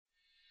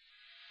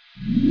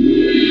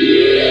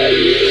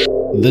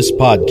This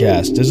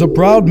podcast is a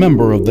proud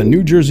member of the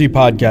New Jersey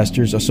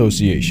Podcasters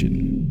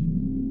Association.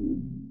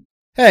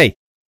 Hey,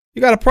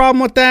 you got a problem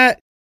with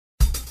that?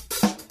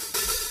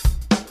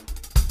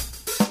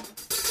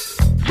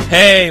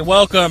 Hey,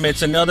 welcome.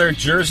 It's another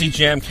Jersey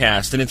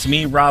Jamcast, and it's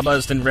me, Rob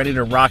Usden, ready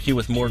to rock you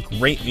with more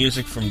great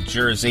music from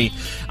Jersey.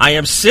 I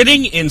am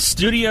sitting in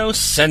Studio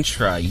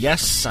Centra.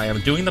 Yes, I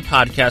am doing the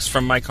podcast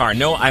from my car.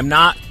 No, I'm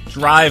not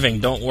driving,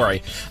 don't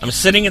worry. I'm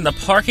sitting in the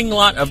parking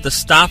lot of the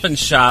Stop and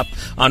Shop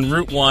on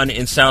Route 1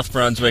 in South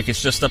Brunswick.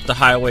 It's just up the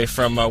highway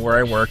from where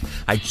I work.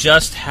 I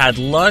just had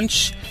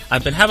lunch.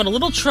 I've been having a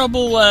little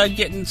trouble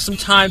getting some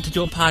time to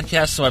do a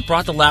podcast, so I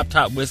brought the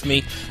laptop with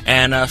me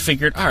and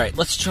figured, all right,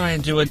 let's try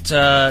and do it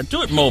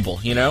mobile,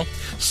 you know?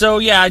 So,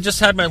 yeah, I just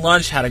had my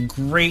lunch, had a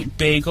great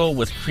bagel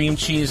with cream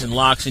cheese and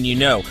lox, and you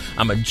know,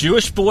 I'm a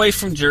Jewish boy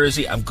from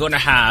Jersey. I'm going to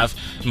have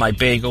my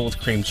bagel with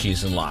cream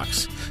cheese and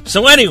lox.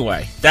 So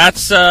anyway,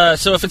 that's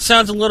so if it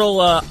sounds a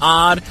little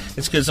odd,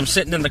 it's because I'm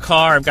sitting in the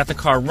car. I've got the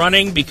car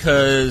running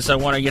because I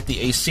want to get the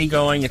AC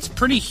going. It's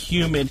pretty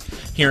humid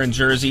here in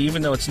Jersey,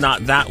 even though it's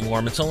not that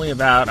warm. It's only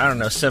about,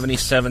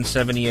 77,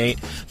 78,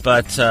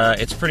 but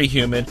it's pretty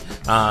humid.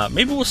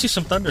 Maybe we'll see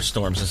some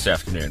thunderstorms this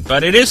afternoon,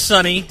 but it is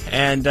sunny,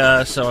 and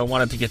so I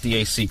wanted to get the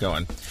AC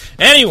going.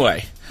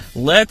 Anyway,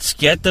 let's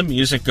get the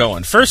music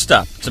going. First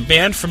up, it's a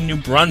band from New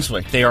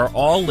Brunswick. They are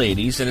all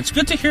ladies, and it's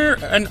good to hear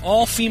an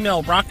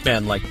all-female rock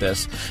band like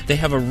this. They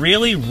have a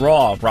really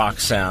raw rock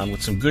sound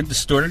with some good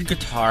distorted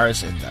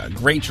guitars and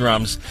great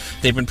drums.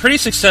 They've been pretty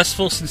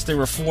successful since they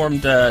were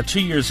formed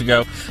 2 years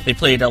ago. They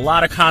played a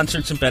lot of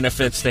concerts and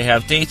benefits. They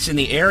have dates in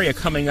the area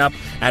coming up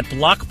at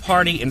Block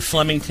Party in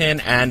Flemington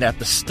and at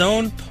the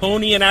Stone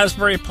Pony in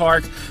Asbury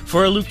Park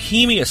for a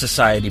Leukemia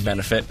Society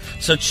benefit.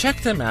 So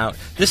check them out.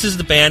 This is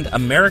the band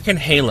American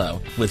Halo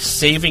with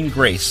Saving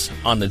Grace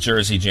on the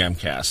Jersey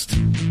Jamcast.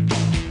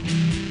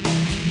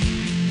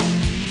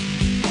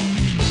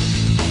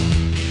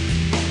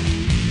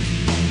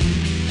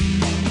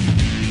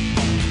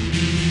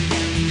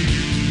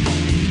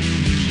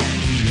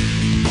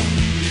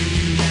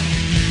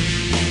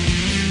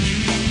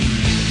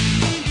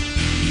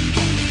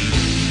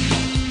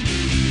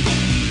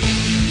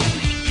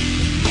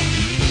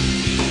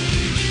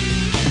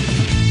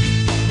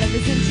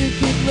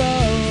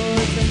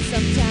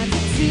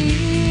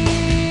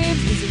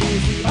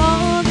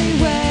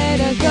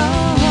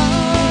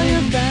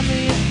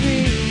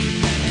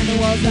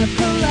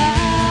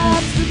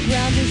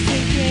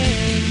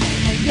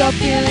 You're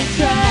feeling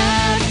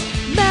trapped,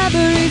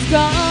 memories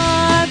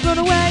gone, thrown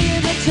away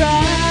in the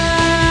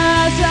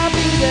trash. I'll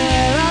be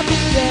there, I'll be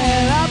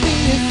there, I'll be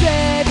your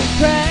saving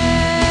grace.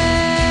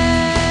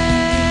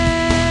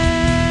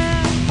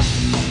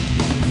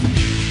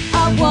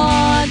 I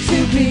want to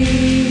be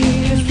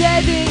your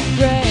saving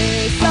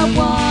grace. I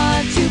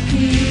want to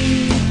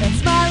keep that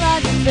smile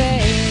on your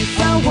face.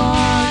 I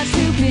want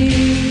to be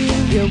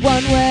your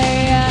one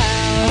way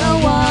out. I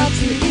want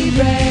to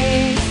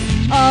erase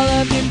all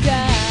of your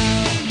doubts.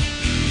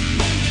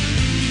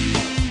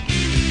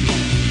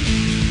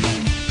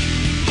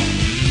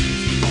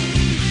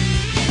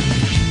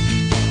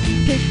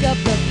 Pick up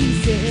the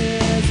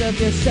pieces of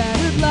your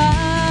shattered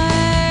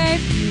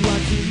life. You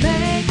want to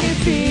make it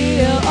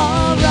feel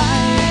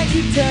alright.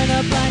 You turn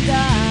a blind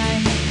eye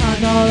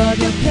on all of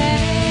your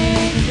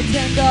pain and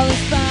pretend all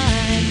is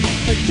fine.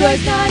 But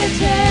joy's not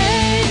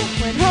attained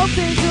when hope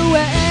fades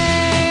away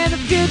and the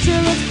future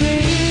looks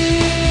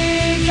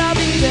bleak. I'll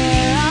be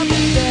there, I'll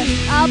be there,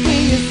 I'll be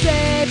your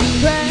saving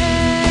grace.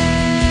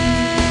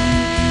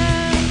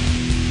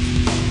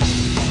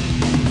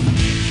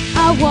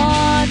 I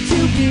want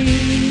to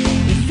be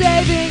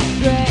saving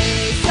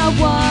grace. I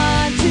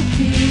want to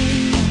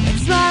keep a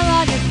smile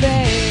on your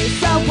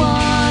face. I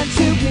want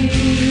to be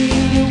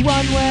your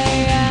one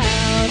way out.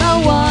 I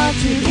want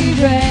to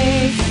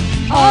erase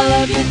all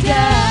of your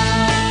doubts.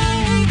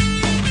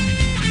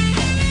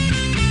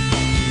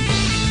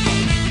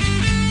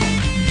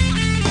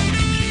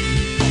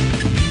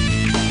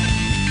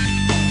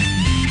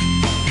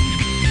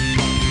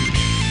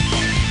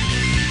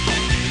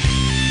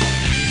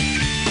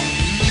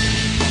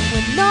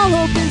 When all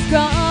hope is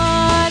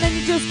gone and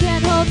you just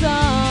can't hold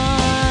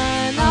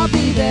on, I'll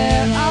be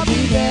there, I'll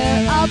be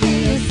there, I'll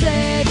be your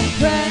saving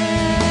grace.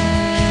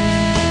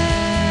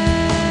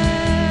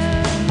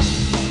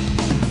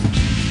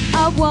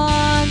 I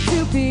want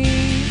to be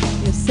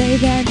your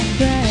saving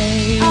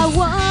grace. I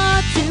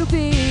want to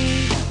be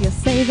your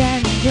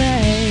saving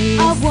grace.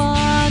 I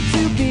want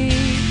to be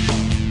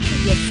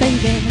your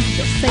saving,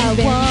 your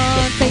saving,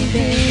 your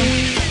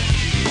saving.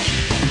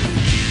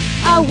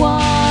 I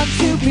want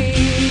to be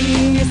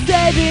your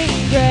saving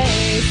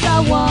grace. I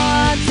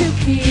want to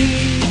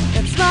keep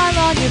that smile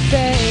on your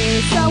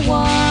face. I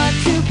want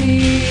to be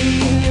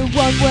your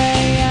one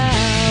way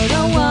out.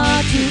 I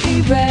want to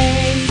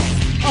erase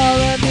all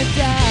of your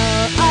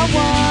doubt. I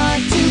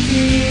want to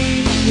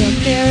be your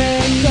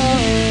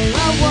miracle.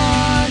 I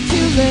want to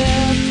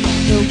lift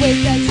the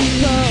weight that you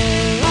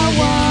hold. I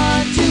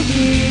want to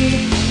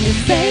be your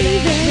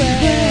saving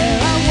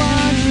grace. I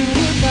want you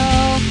to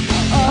know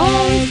I'll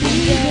always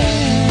be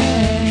there.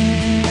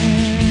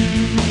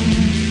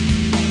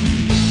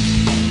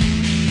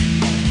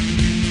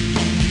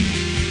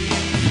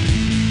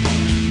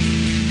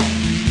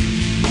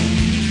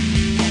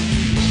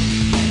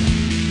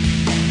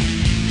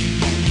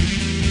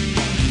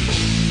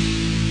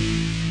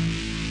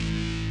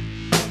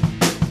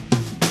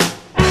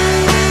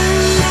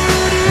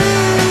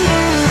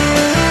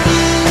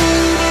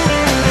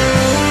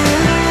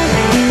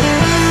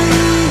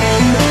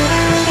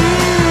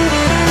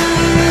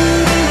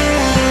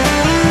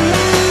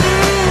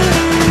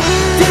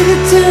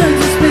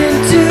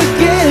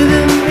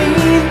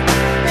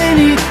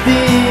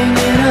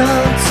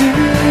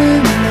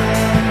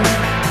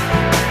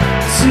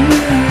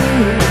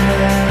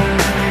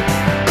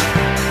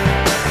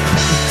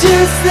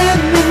 Just let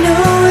me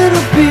know, and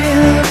I'll be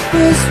the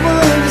first one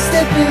to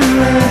step in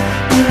line.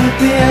 It'll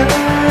be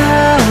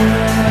alright.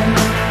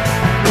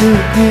 It'll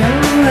be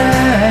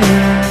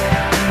alright.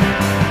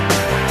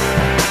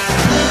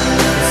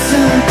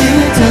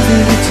 Something tells me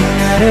that you're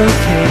not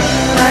okay.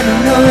 I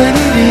don't know what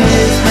it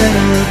is, but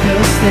I hope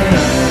you'll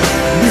stay.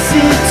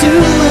 Listen to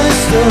my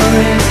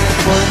stories.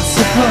 Once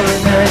upon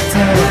a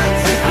time,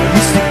 I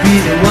used to be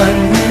the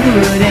one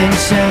who wouldn't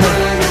shine.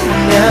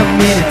 Now I'm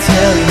here to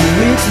tell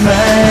you it's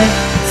my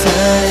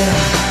time.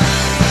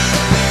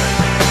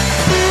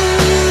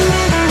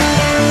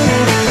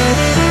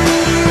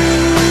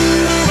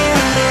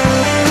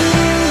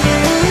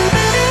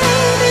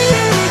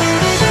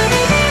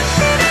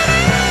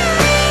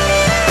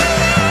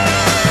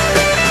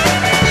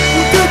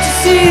 Don't you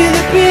see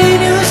the pain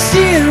you're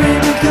sharing,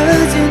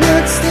 because you're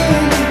not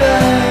standing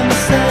by my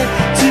side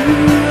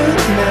tonight.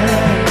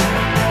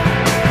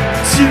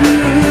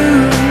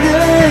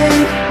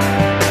 Tonight,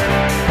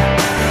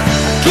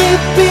 I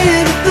can't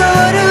bear the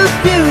thought of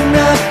you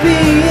not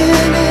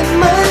being in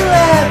my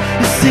life.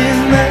 This is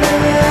my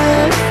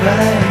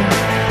fight.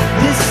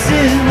 This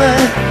is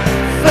my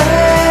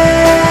fight.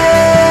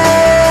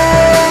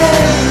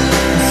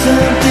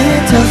 Something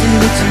tells me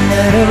that you're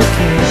not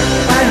okay.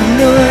 I don't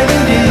know what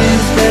it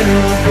is, but I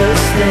hope you'll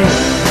stay.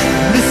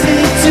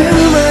 Listen to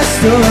my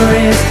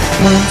stories.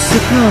 Once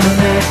upon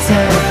a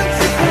time,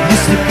 I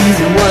used to be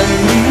the one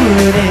who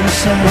wouldn't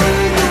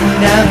shine.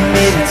 Now I'm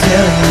here to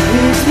tell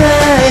you it's my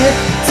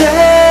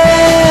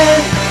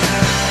time.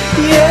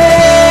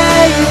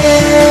 Yeah,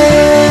 yeah.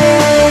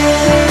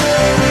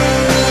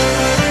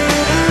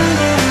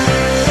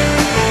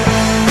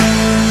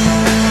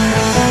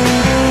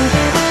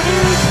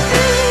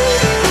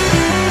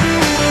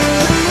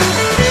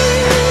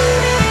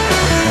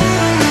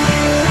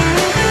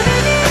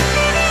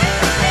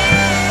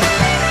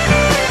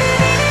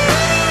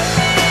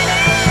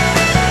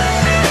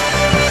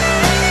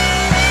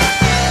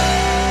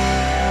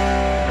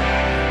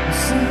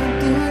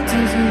 Something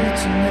tells me that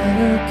you're not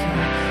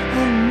okay.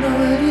 I don't know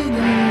what it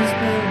is,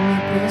 but we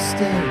will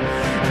stay.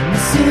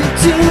 Listen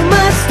to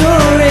my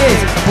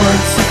stories.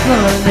 Once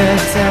upon a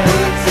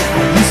time,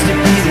 I used to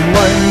be the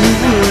one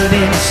who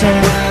wouldn't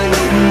shine.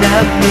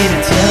 Now I'm here to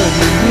tell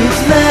you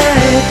it's my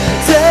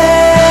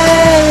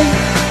time.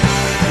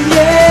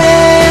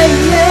 Yeah,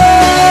 yeah.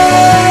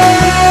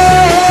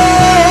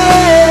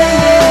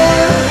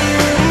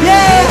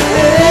 Yeah,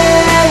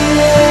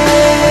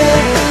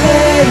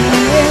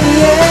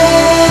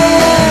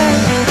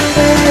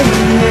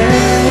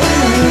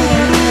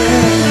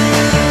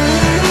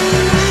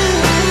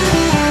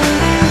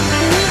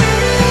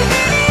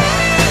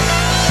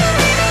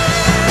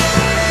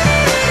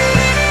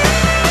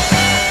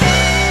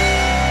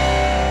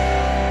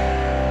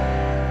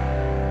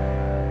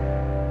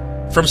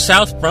 From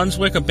South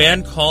Brunswick, a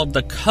band called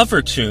The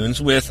Cover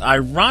Tunes with,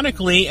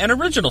 ironically, an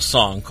original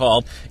song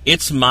called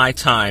It's My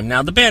Time.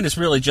 Now, the band is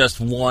really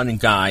just one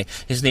guy.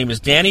 His name is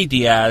Danny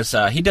Diaz.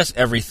 He does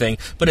everything,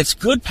 but it's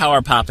good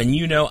power pop, and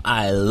you know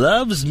I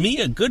loves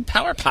me a good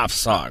power pop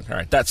song. All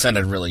right, that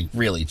sounded really,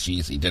 really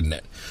cheesy, didn't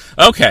it?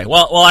 Okay,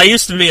 well, I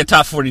used to be a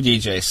top 40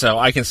 DJ, so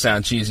I can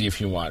sound cheesy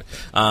if you want.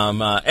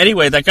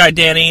 Anyway, that guy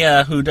Danny,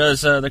 who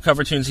does the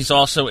cover tunes, he's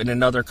also in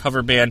another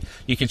cover band.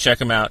 You can check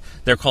him out.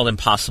 They're called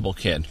Impossible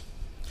Kid.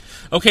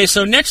 Okay,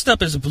 so next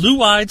up is a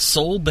blue-eyed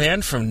soul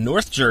band from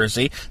North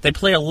Jersey. They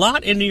play a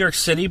lot in New York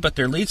City, but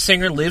their lead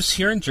singer lives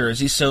here in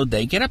Jersey, so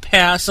they get a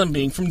pass on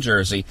being from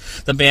Jersey.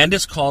 The band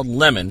is called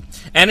Lemon,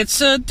 and it's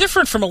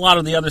different from a lot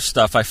of the other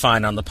stuff I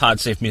find on the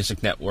PodSafe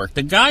Music Network.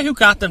 The guy who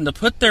got them to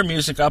put their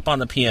music up on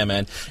the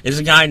PMN is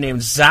a guy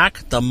named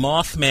Zach the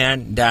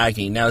Mothman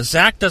Daggy. Now,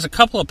 Zach does a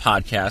couple of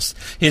podcasts.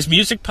 His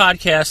music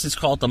podcast is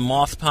called The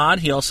Moth Pod.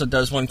 He also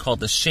does one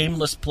called The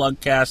Shameless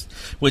Plugcast,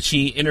 which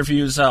he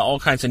interviews all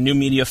kinds of new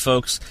media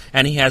folks.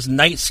 And he has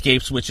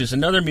Nightscapes, which is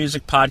another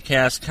music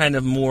podcast, kind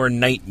of more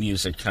night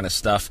music kind of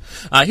stuff.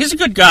 He's a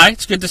good guy.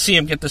 It's good to see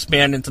him get this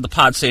band into the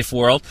PodSafe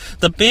world.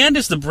 The band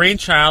is the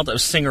brainchild of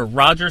singer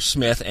Roger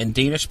Smith and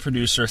Danish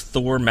producer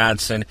Thor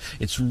Madsen.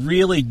 It's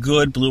really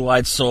good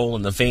blue-eyed soul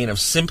in the vein of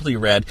Simply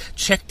Red.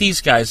 Check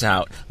these guys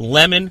out.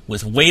 Lemon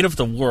with Weight of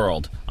the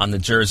World on the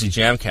Jersey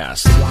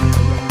Jamcast.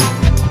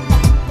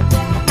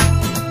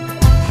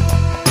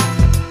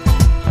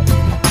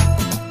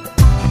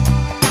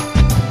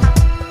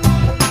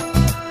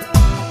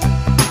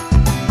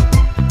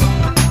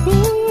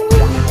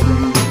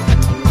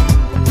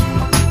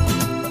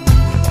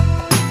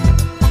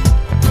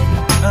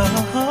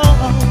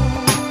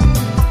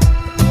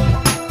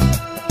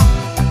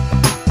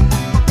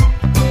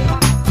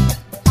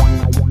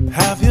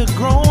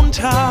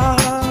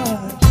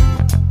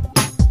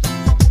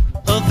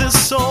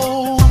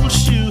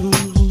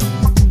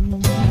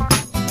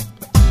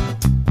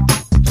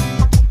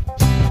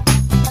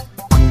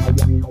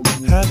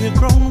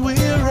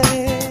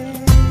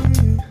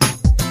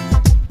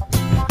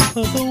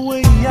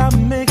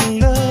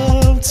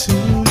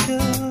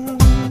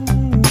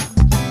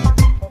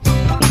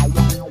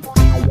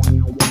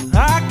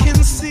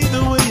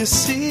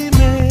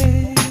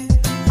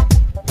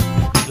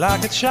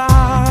 like a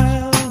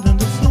child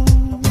and a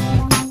fool.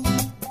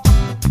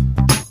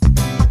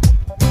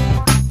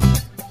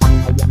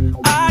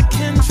 I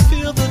can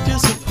feel the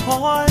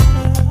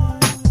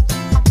disappointment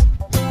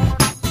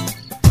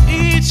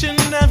each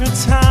and every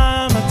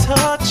time I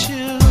touch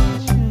you.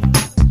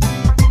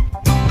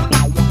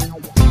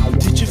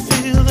 Did you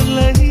feel the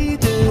lady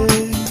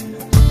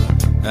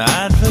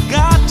I'd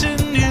forgotten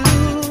you?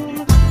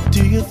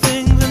 Do you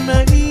think that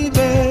maybe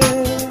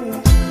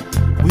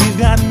we've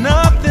got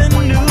nothing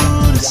new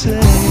to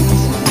say?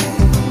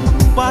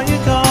 Why you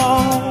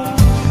gone?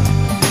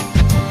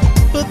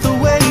 But the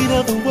weight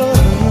of the world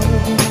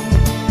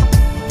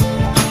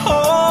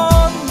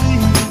on me.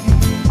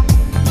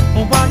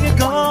 Why you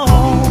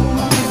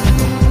gone?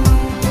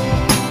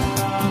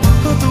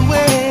 But the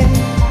weight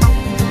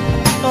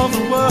of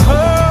the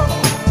world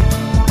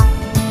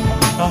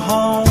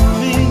on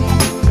me.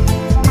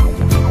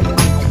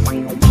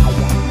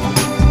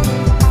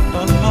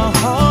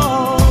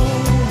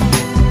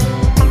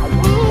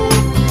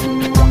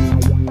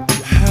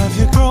 Have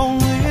you grown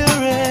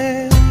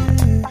weary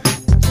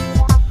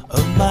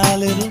of my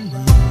little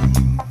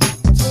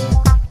moods?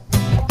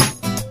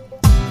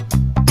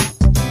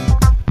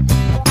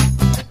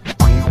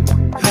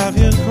 Have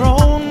you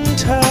grown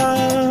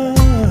tired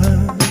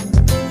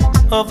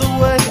of the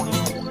way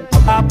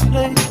I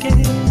play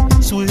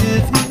games with you?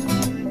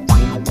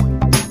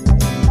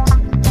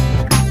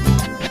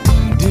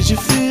 Did you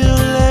feel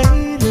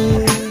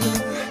lately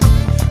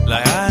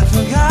like I'd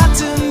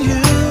forgotten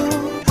you?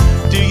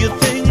 Do you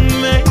think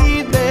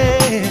maybe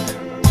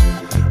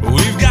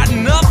we've got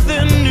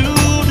nothing new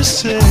to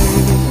say?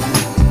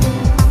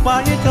 Why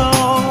you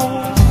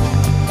gone?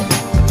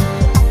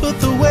 Put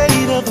the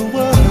weight of the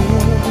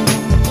world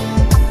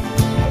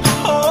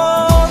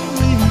on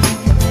me.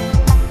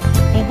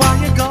 Why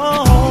you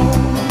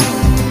gone?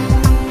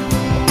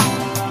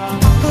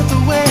 Put the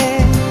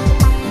weight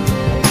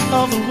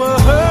of the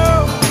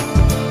world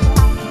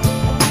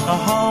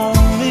on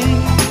me.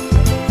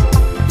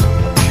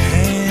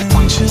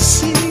 Can't you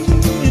see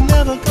you're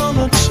never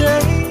gonna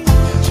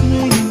change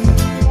me?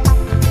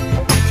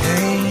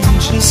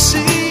 Can't you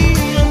see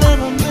you'll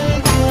never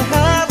make you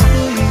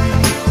happy?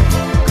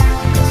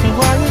 So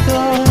why you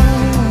gone?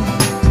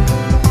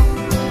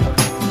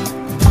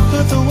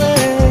 Put the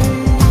weight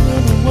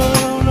of the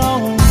world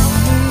on me.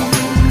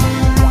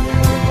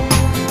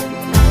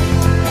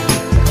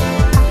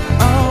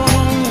 Oh,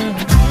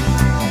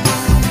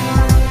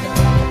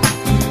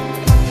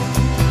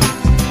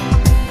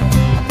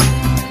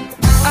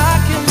 I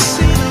can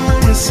see the way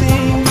you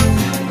sing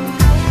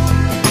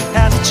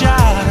as a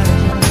child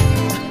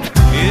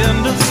in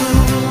the fool.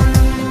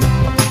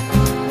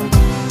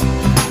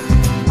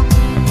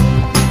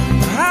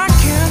 I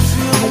can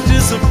feel the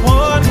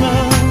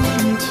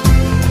disappointment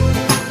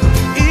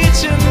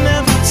each and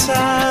every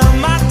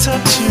time I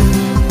touch you.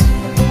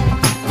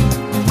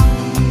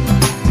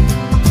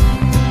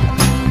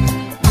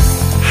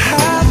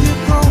 Have you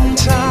grown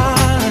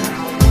tired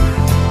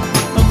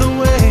of the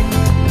way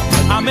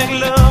I make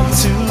love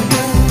to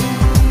you?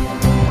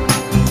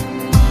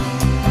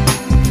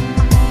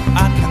 I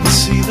can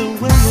see the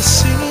way you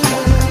sing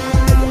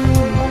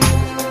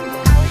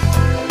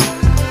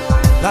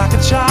like a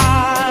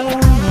child.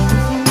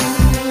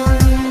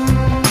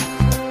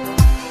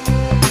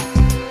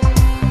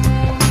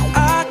 I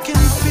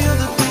can feel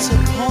the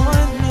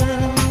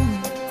disappointment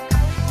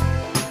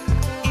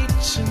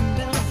each and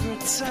every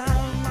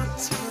time I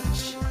touch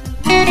you.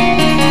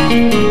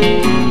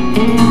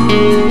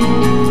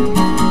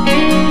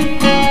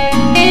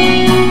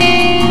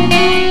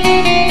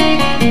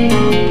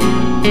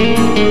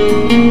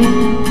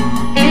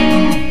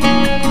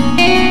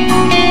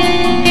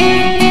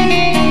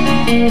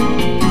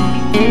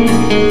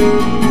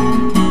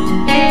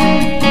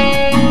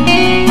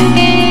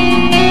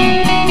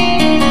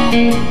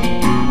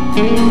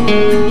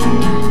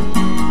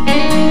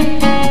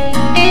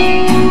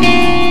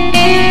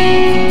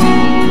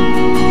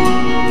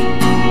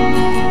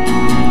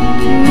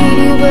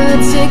 Needy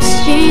words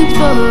exchanged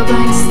for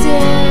blank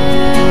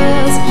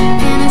stares,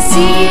 and I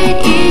see it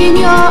in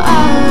your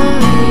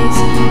eyes.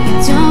 You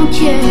don't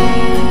care.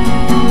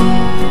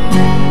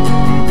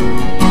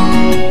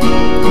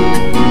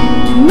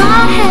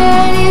 My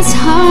head is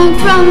hung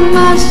from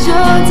my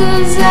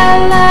shoulders. I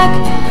lack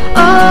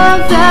of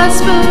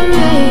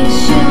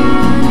aspiration,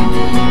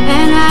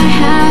 and I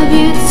have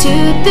you to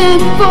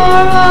thank for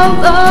all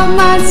of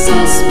my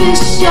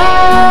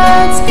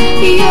suspicions.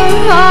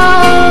 You're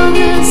all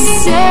the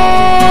same.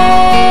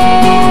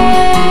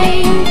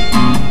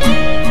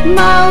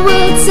 My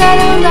words that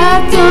I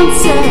don't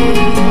say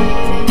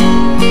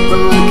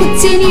will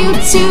continue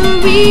to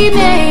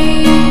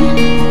remain.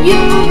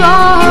 You're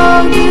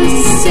all the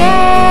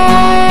same.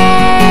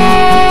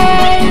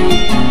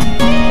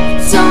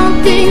 Some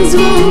things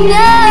will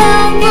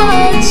never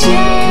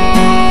change.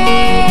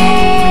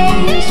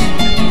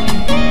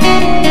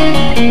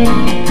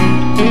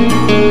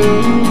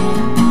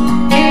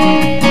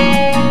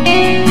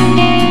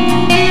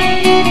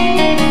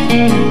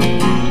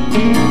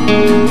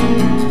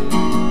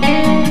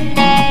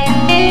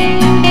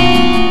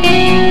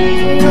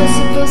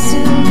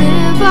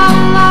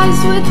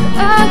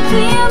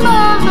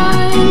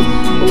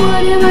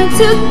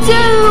 to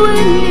do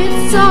and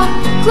it's all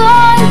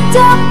clogged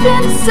up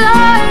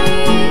inside.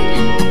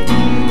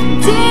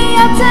 Day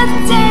after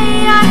day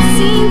I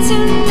seem to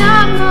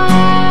not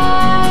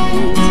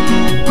mind.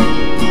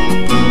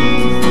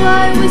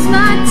 Why was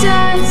my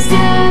time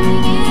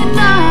standing in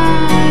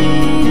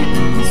line?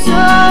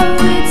 So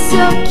it's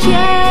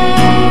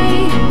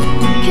okay,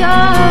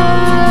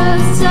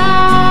 'cause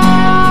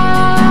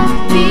I'll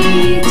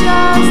be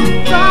just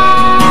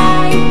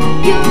fine.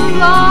 You're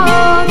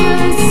all the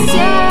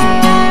same.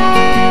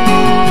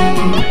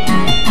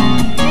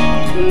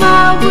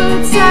 My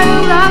words are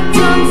locked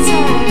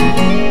inside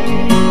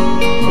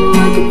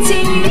will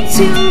continue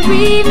to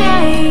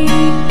remain.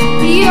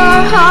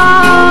 You're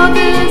all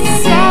the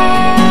same.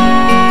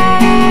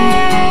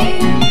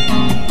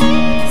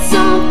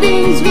 Some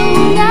things will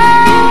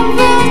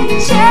never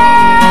change.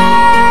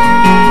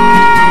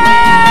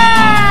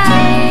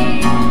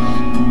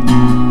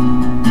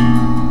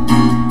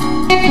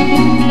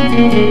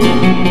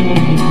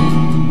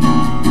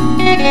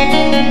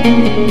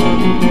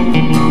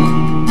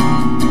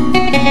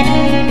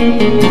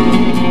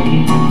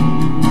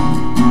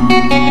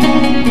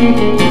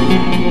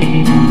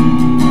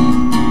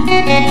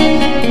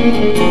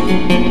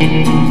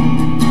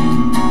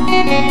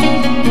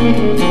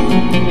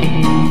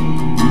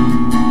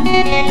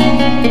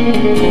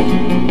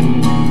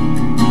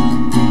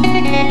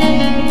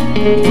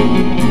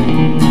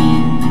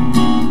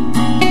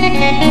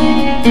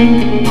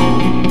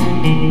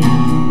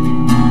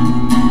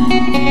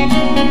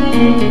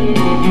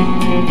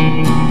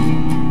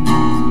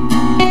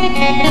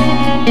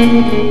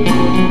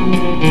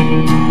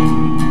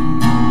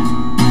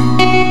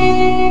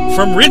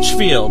 From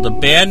Ridgefield, a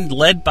band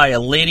led by a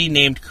lady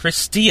named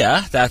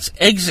Christia. That's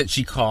Exit,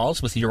 she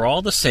calls, with You're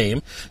All the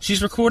Same.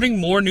 She's recording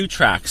more new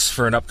tracks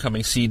for an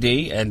upcoming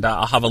CD, and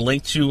I'll have a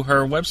link to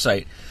her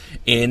website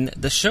in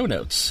the show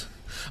notes.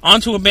 On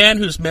to a band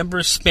whose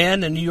members span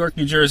the New York,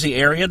 New Jersey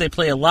area. They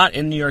play a lot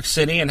in New York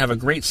City and have a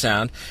great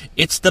sound.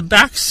 It's the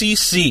Back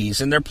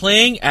CCs, and they're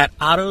playing at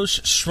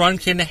Otto's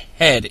Shrunken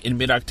Head in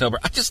mid-October.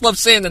 I just love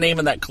saying the name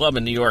of that club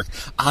in New York,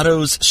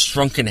 Otto's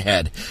Shrunken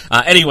Head.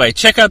 Anyway,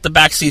 check out the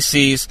Back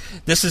CCs.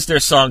 This is their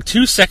song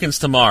 2 Seconds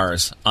to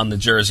Mars on the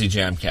Jersey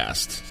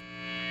Jamcast.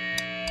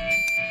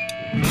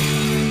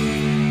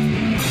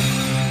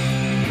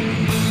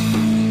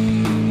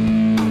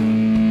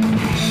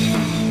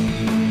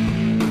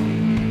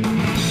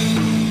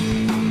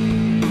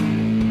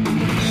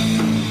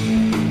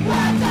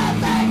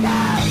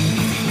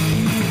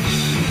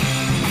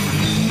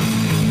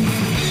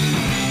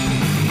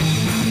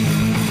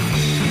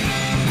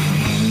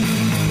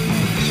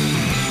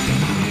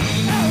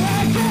 I don't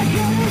wanna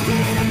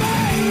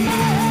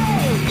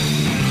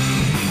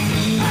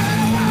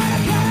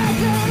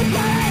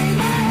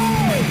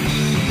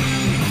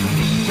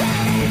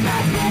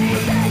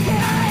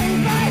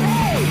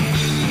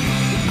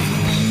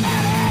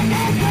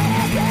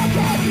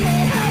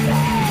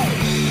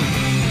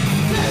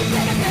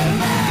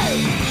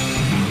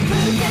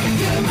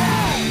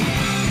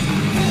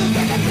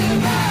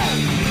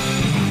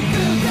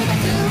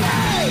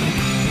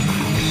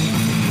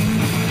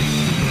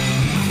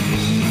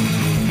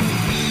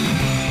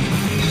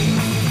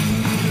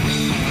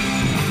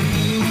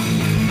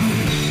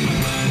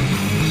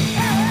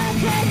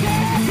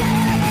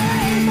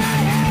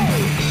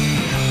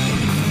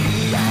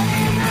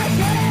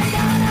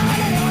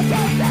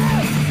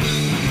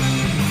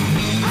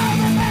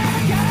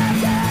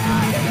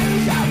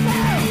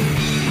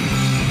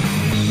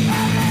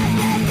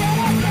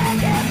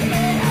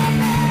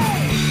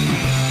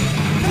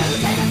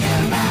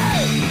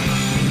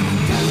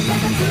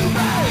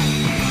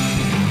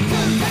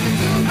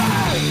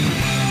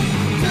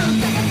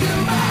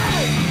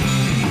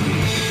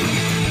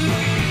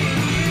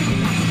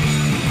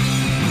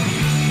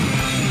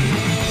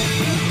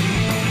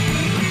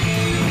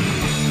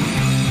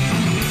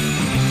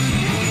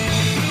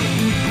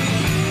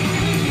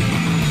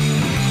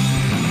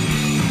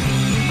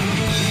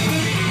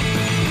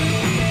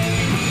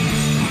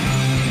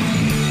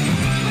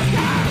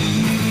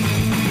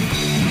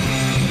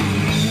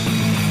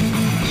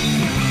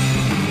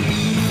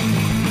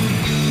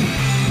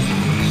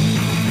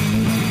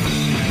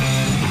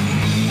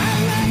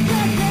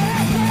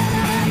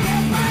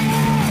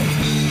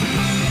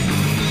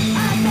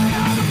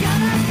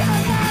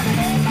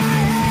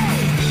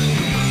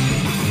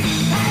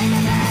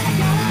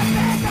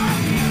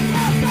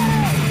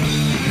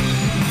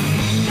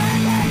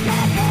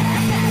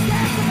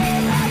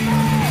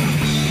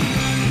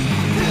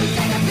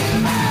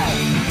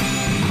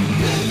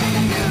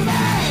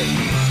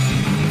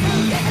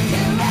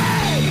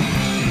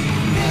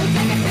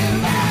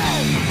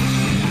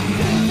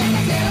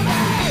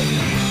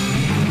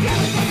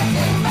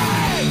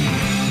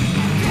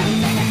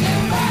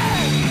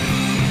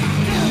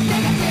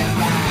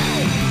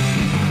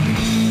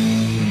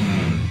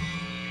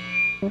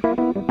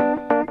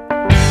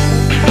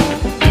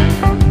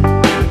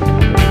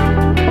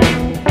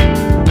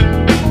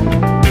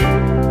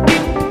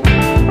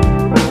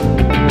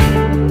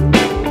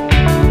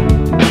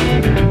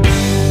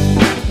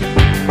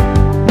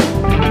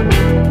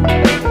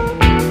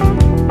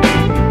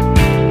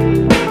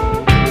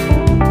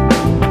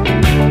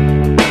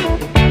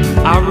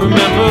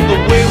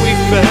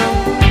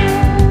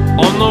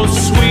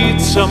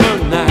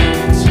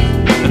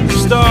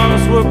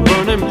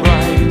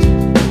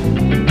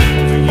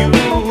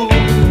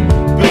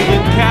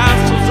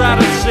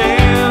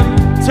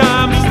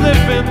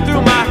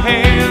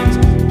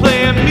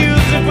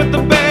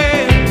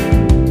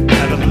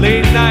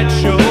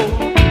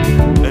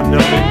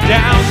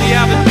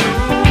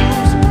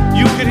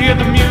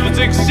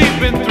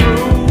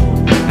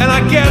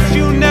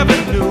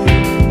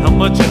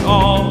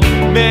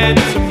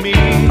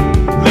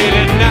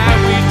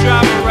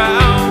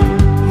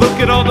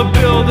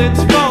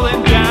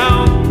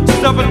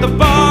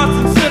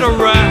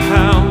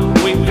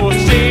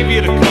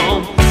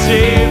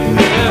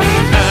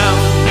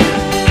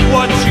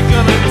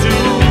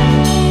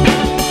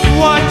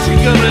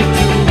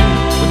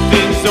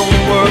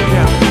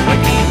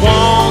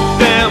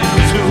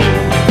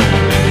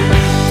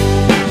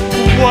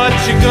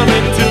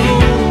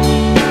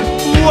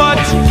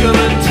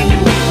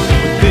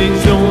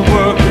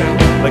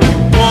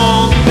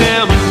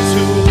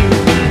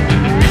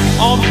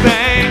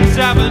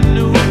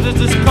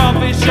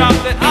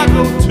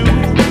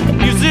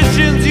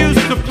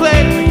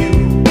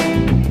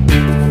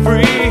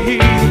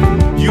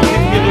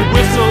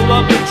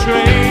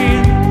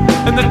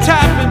the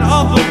tapping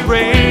of the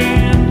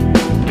rain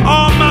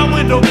on my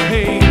window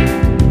pane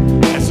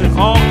as it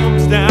all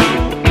comes down.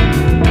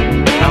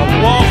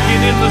 I'm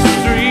walking in the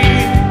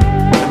street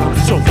and I'm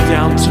so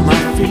down to my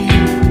feet.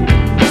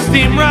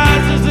 Steam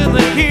rises in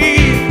the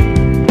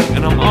heat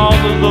and I'm all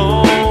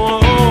alone.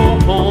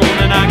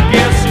 And I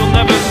guess you'll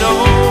never know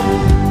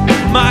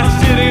my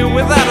city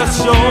without a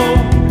soul,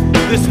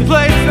 this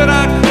place that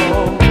I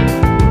call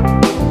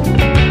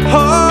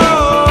home.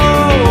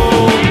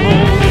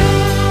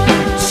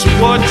 So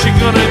what you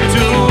gonna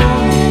do?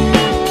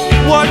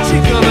 What you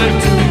gonna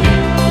do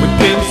when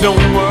things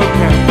don't work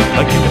out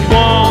like you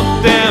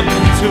want them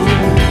to?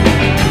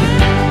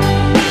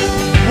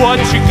 What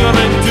you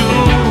gonna do?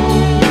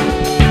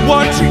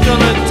 What you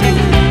gonna do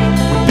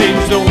when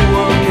things don't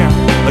work out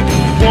like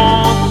you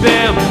want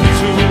them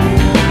to?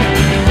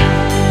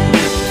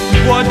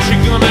 What you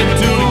gonna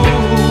do?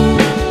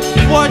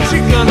 What you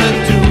gonna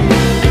do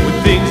when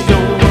things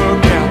don't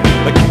work out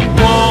like you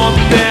want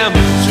them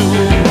to?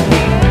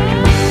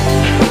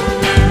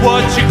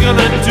 What you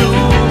gonna do?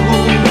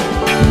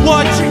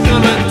 What you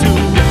gonna do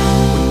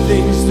when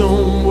things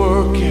don't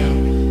work out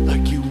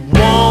like you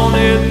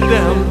wanted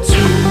them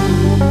to?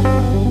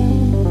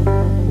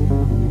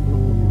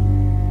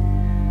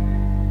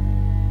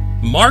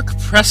 Mark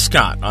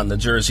Prescott on the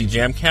Jersey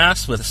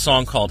Jamcast with a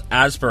song called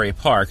Asbury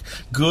Park.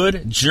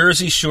 Good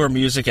Jersey Shore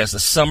music as the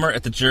summer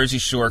at the Jersey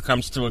Shore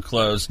comes to a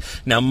close.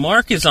 Now,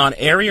 Mark is on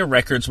Area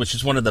Records, which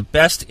is one of the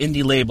best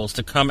indie labels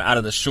to come out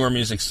of the shore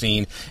music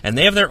scene, and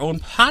they have their own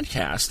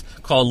podcast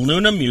called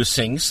Luna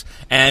Musings,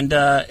 and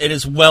it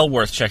is well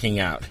worth checking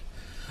out.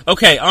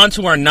 Okay, on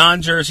to our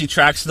non-Jersey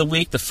tracks of the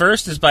week. The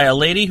first is by a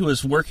lady who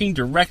is working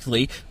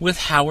directly with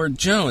Howard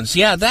Jones.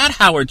 Yeah, that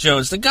Howard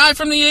Jones, the guy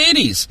from the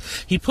 80s.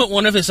 He put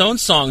one of his own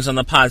songs on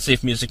the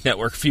PodSafe Music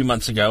Network a few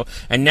months ago,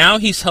 and now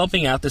he's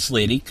helping out this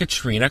lady,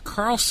 Katrina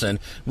Carlson,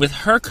 with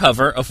her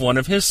cover of one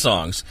of his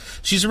songs.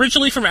 She's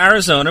originally from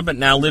Arizona, but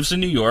now lives in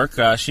New York.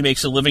 She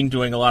makes a living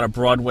doing a lot of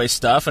Broadway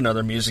stuff and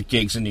other music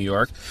gigs in New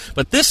York.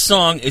 But this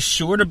song is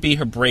sure to be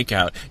her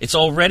breakout. It's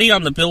already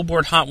on the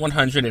Billboard Hot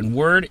 100, and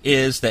word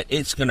is that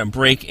it's going to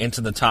break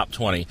into the top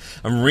 20.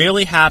 I'm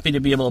really happy to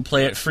be able to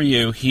play it for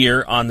you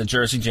here on the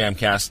Jersey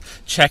Jamcast.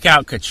 Check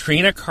out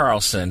Katrina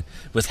Carlson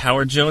with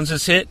Howard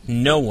Jones's hit,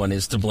 No One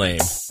Is to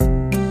Blame.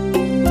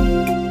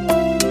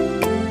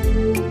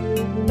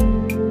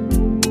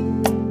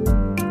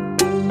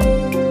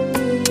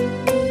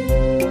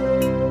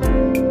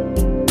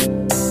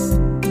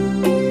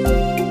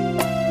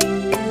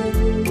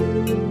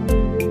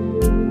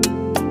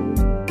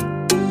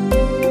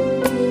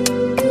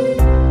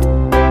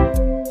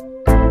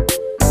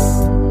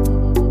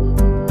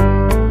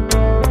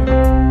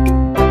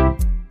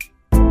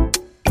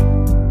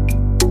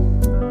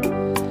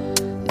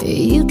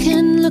 You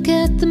can look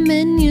at the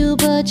menu,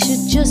 but you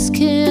just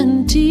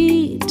can't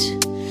eat.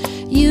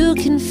 You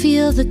can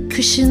feel the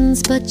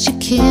cushions, but you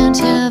can't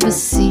have a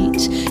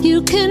seat.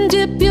 You can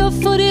dip your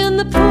foot in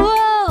the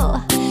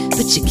pool,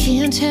 but you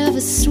can't have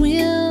a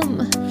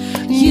swim.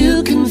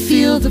 You can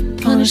feel the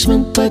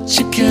punishment, but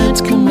you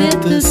can't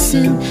commit the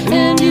sin.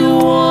 And you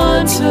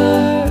want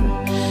her,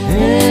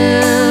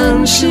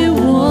 and she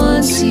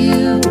wants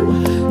you.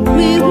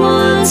 We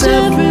want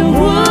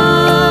everyone.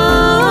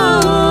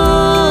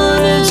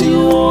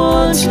 You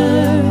want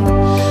her,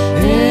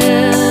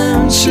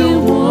 and she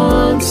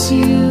wants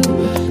you.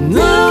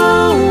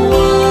 No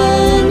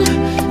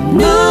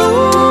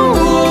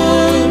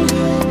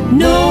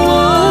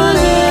one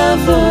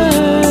ever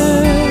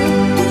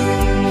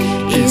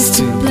is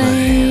to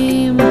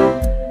blame.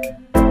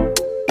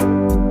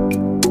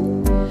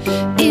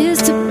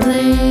 Is to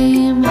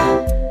blame.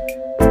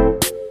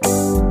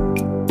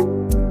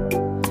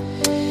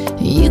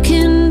 You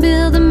can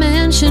build a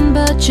mansion,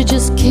 but you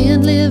just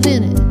can't live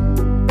in it.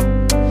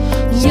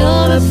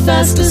 You're the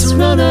fastest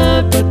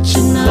runner, but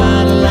you're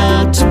not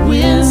allowed to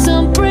win.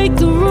 Some break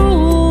the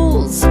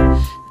rules,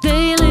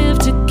 they live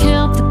to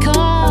count the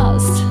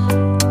cost.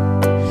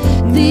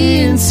 The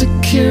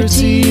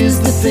insecurity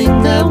is the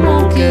thing that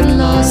won't get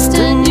lost.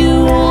 And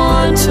you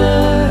want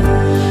her,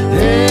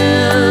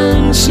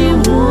 and she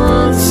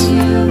wants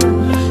you.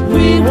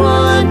 We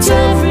want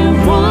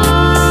everyone,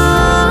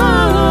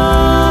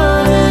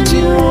 and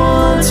you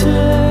want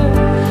her,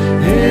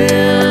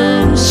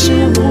 and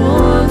she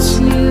wants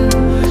you.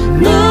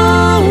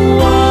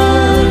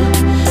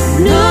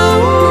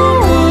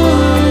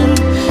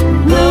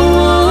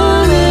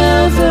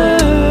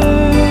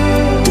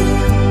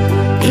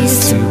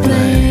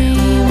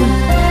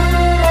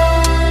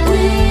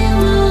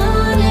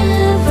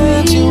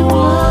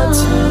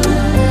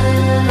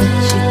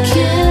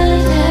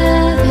 Can't have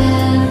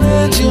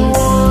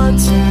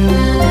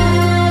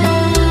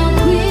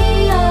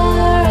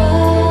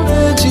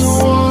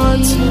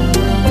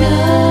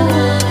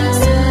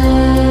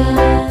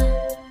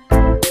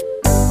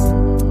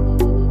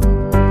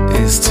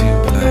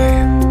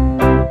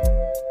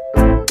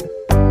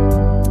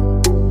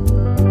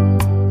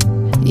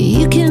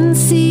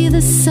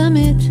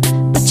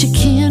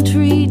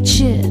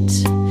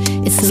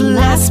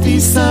last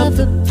piece of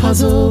the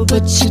puzzle,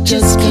 but you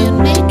just can't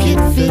make it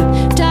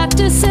fit.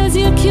 Doctor says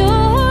you're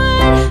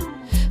cured,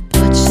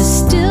 but you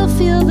still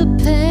feel the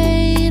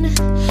pain.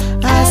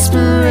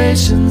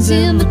 Aspirations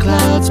in the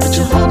clouds, but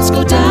your hopes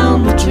go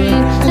down the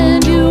drain.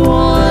 And you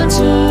want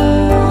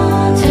her,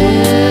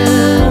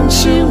 and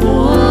she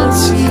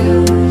wants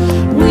you.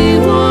 We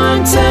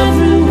want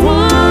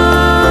everyone,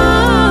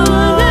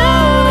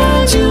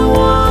 and you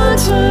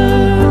want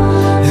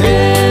her,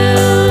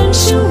 and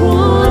she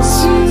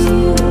wants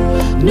you.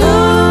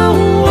 No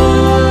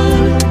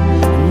one,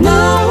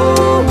 no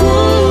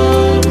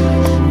one,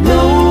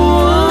 no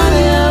one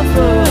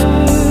ever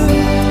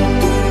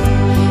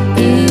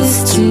is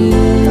to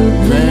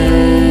blame.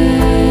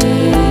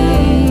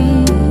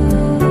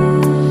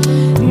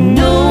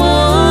 No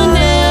one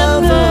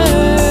ever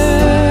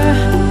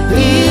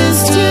is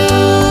to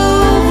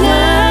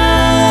blame.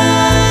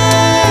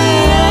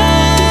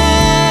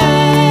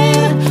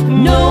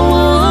 No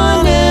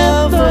one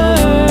ever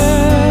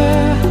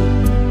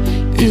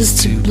is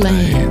to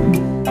blame.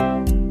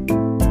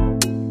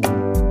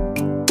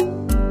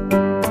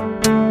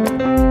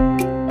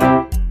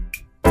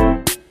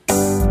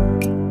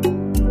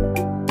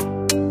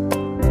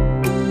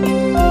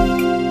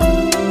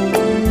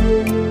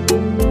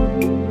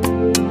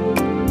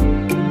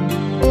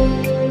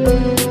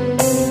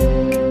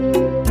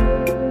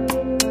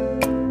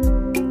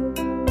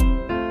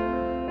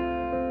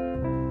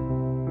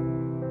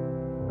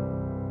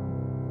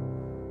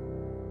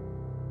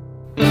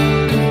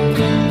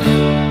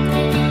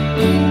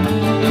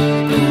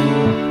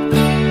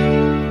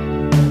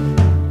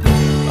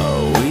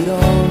 We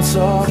don't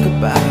talk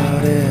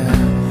about it,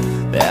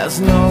 there's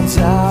no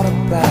doubt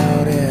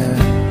about it.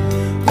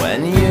 When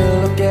you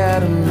look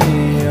at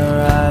me,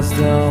 your eyes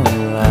don't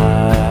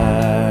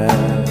lie.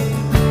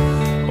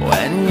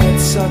 When you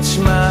touch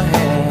my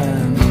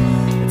hand,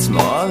 it's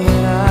more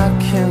than I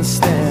can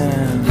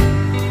stand.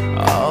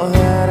 All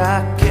that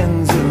I can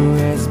do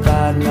is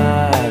bide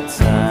my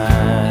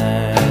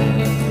time.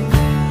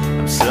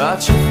 I'm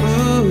such a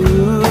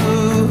fool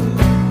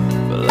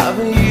for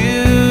loving you,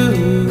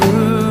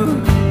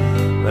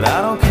 but I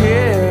don't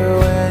care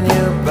when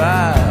you're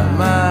by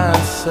my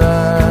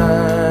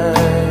side.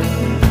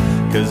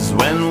 'Cause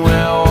when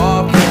we're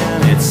walking,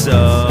 it's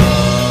alright.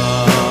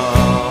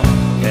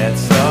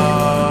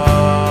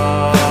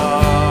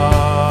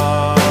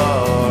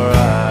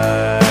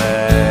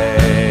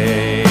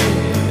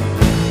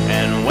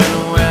 And when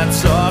we're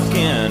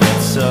talking,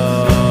 it's all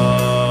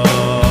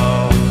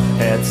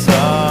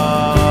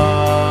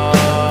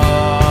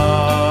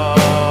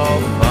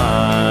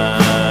fine.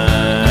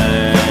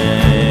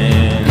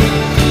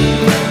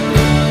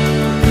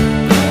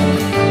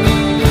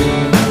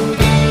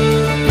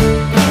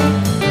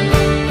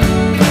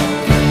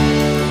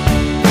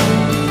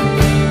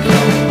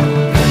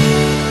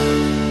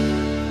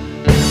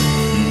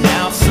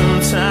 Now some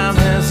time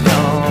has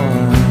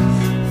gone,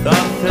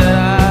 thought that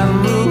I'd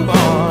move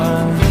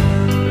on.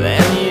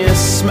 Then you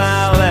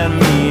smile at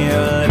me,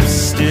 your lips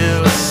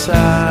still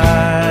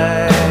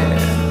sigh.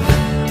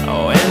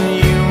 When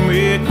you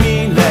make me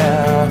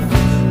laugh,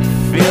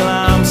 feel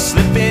I'm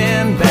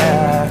slipping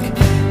back.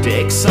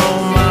 Takes all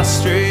my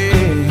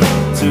strength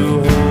to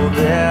hold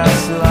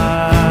this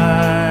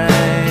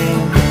line.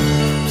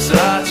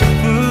 Such a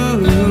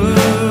fool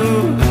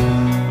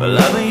for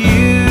loving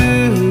you,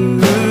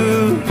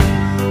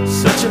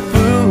 such a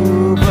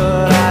fool,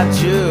 but I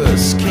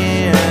just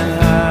can't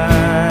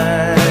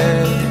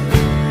hide.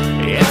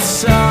 It's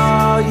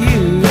all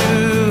you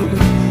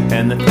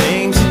and the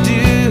things you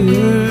do.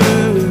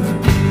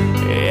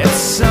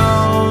 It's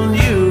on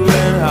you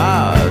and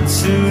hard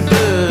to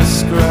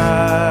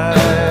describe.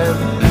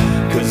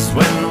 'Cause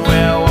when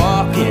we're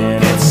walking,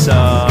 it's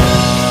all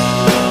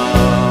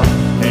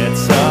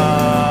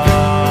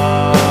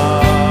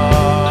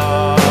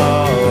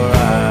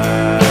alright.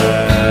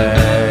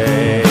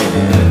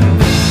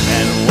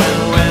 And when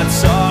we're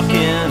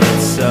talking,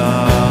 it's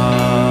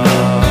all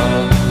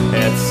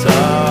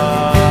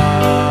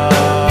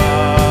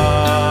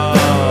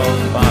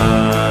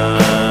fine.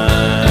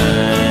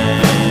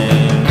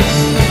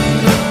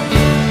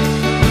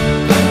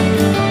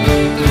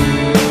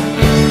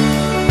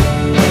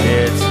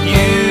 It's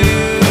you,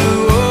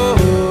 oh,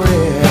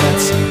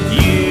 it's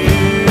you.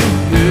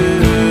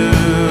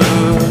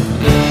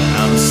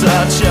 I'm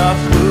such a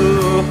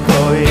fool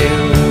for you.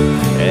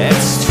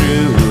 It's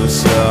true,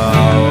 so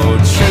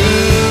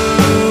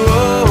true.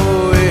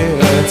 Oh,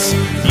 it's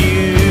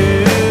you.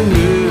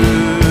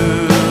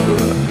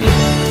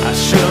 I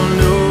sure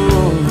knew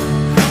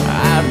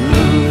I'd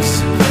lose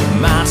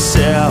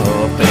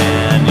myself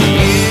and you.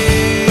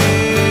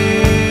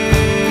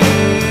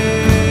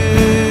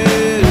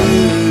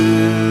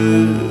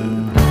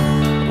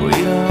 We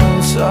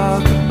don't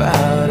talk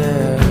about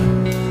it,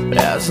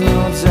 there's no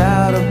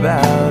doubt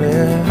about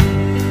it.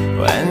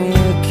 When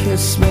you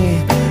kiss me,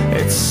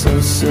 it's so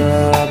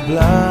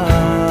sublime,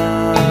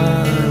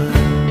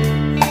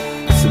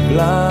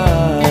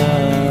 sublime,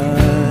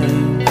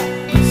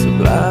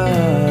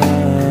 sublime.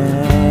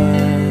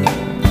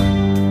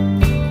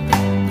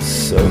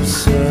 So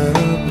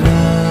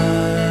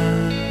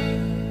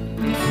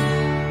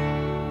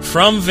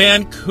From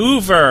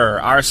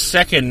Vancouver, our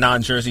second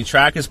non-Jersey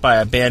track is by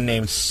a band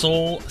named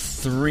Soul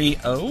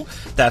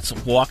 3-0. That's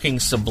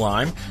Walking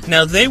Sublime.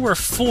 Now, they were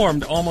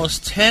formed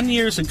almost 10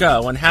 years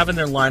ago and have in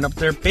their lineup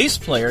their bass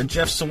player,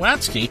 Jeff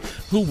Sawatsky,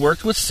 who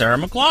worked with Sarah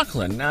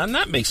McLachlan. Now, and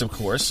that makes, of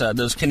course,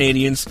 those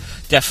Canadians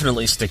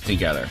definitely stick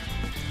together.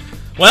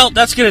 Well,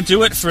 that's going to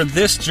do it for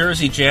this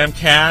Jersey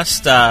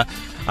Jamcast.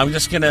 I'm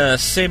just going to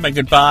say my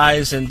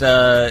goodbyes and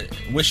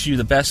wish you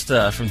the best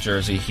from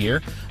Jersey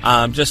here.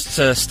 Just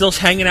still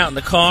hanging out in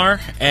the car.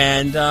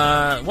 And,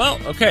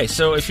 okay,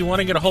 so if you want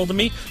to get a hold of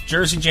me,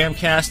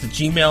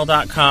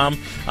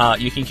 jerseyjamcast@gmail.com.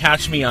 You can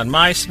catch me on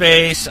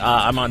MySpace.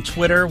 I'm on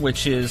Twitter,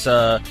 which is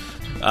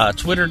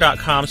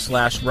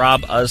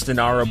twitter.com/Rob Usdin,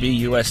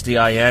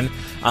 ROBUSDIN.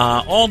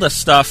 All the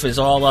stuff is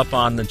all up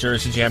on the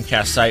Jersey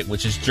Jamcast site,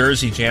 which is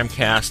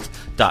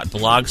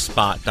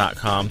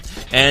jerseyjamcast.blogspot.com.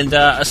 And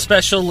a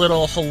special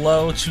little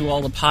hello to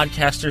all the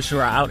podcasters who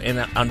are out in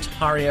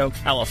Ontario,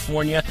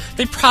 California.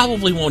 They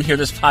probably won't hear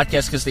this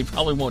podcast because they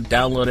probably won't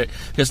download it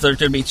because they're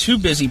going to be too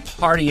busy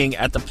partying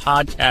at the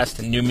Podcast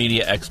and New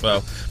Media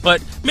Expo.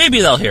 But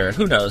maybe they'll hear it.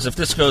 Who knows? If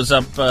this goes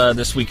up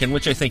this weekend,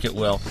 which I think it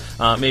will,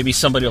 maybe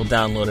somebody will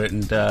download it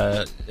and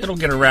it'll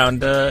get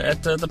around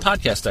at the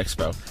Podcast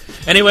Expo.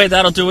 Anyway,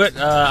 that'll do it.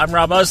 I'm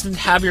Rob Usdin.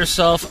 Have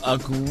yourself a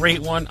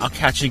great one. I'll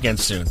catch you again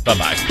soon.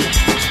 Bye-bye.